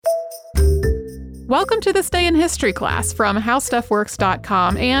Welcome to This Day in History class from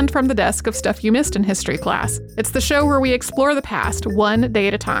HowStuffWorks.com and from the desk of Stuff You Missed in History class. It's the show where we explore the past one day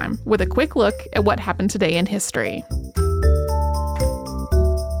at a time with a quick look at what happened today in history.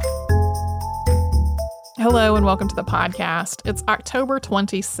 Hello and welcome to the podcast. It's October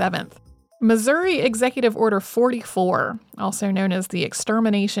 27th. Missouri Executive Order 44, also known as the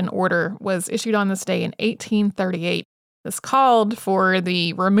Extermination Order, was issued on this day in 1838. This called for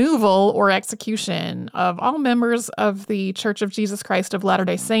the removal or execution of all members of the Church of Jesus Christ of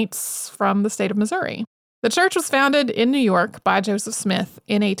Latter-day Saints from the state of Missouri. The church was founded in New York by Joseph Smith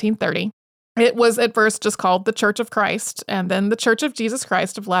in 1830. It was at first just called the Church of Christ and then the Church of Jesus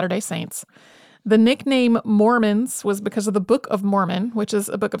Christ of Latter-day Saints. The nickname Mormons was because of the Book of Mormon, which is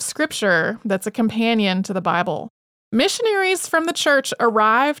a book of scripture that's a companion to the Bible. Missionaries from the church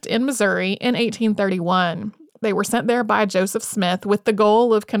arrived in Missouri in 1831. They were sent there by Joseph Smith with the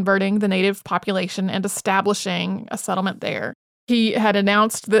goal of converting the native population and establishing a settlement there. He had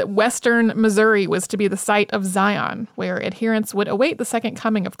announced that western Missouri was to be the site of Zion, where adherents would await the second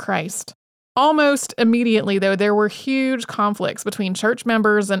coming of Christ. Almost immediately, though, there were huge conflicts between church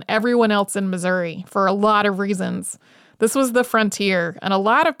members and everyone else in Missouri for a lot of reasons. This was the frontier, and a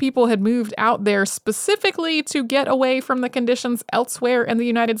lot of people had moved out there specifically to get away from the conditions elsewhere in the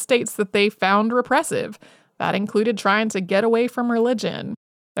United States that they found repressive. That included trying to get away from religion.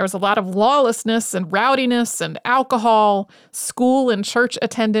 There was a lot of lawlessness and rowdiness and alcohol. School and church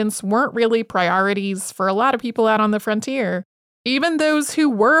attendance weren't really priorities for a lot of people out on the frontier. Even those who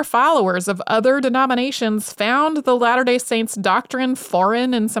were followers of other denominations found the Latter-day Saints doctrine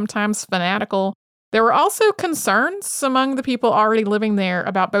foreign and sometimes fanatical. There were also concerns among the people already living there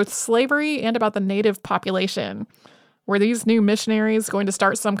about both slavery and about the native population. Were these new missionaries going to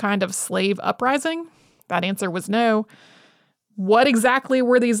start some kind of slave uprising? That answer was no. What exactly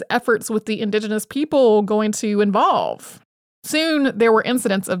were these efforts with the indigenous people going to involve? Soon, there were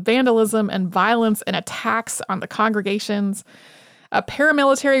incidents of vandalism and violence and attacks on the congregations. A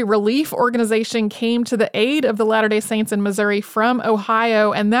paramilitary relief organization came to the aid of the Latter-day Saints in Missouri from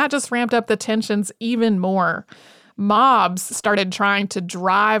Ohio, and that just ramped up the tensions even more. Mobs started trying to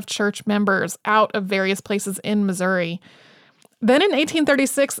drive church members out of various places in Missouri. Then in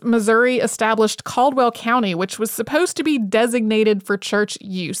 1836, Missouri established Caldwell County, which was supposed to be designated for church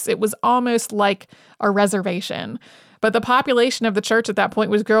use. It was almost like a reservation. But the population of the church at that point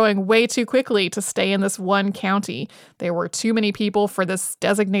was growing way too quickly to stay in this one county. There were too many people for this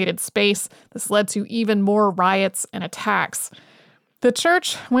designated space. This led to even more riots and attacks. The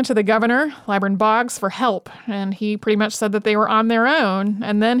church went to the governor, Liburn Boggs, for help, and he pretty much said that they were on their own,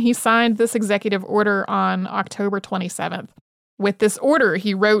 and then he signed this executive order on October 27th. With this order,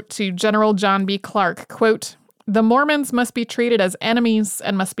 he wrote to General John B. Clark, quote, "The Mormons must be treated as enemies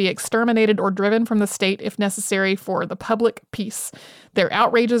and must be exterminated or driven from the state if necessary for the public peace. Their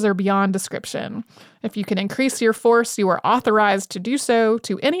outrages are beyond description. If you can increase your force, you are authorized to do so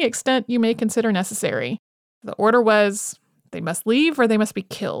to any extent you may consider necessary." The order was, they must leave or they must be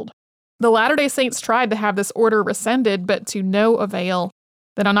killed. The Latter-day Saints tried to have this order rescinded, but to no avail.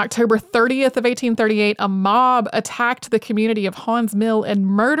 Then on October 30th of 1838, a mob attacked the community of Haun's Mill and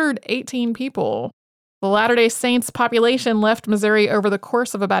murdered 18 people. The Latter-day Saints population left Missouri over the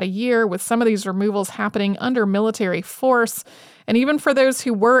course of about a year, with some of these removals happening under military force. And even for those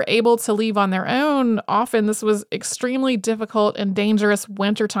who were able to leave on their own, often this was extremely difficult and dangerous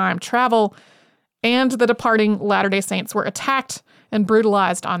wintertime travel, and the departing Latter-day Saints were attacked and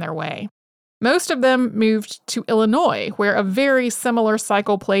brutalized on their way. Most of them moved to Illinois, where a very similar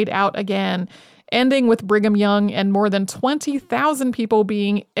cycle played out again, ending with Brigham Young and more than 20,000 people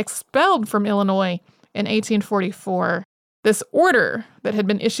being expelled from Illinois in 1844. This order that had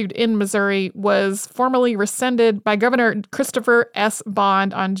been issued in Missouri was formally rescinded by Governor Christopher S.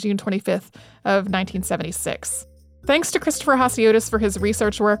 Bond on June 25th of 1976. Thanks to Christopher Hasiotis for his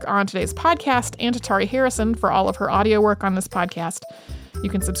research work on today's podcast and to Tari Harrison for all of her audio work on this podcast. You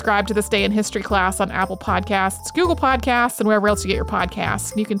can subscribe to This Day in History class on Apple Podcasts, Google Podcasts, and wherever else you get your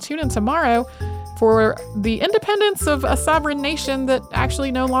podcasts. And you can tune in tomorrow for the independence of a sovereign nation that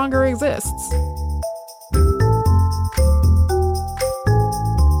actually no longer exists.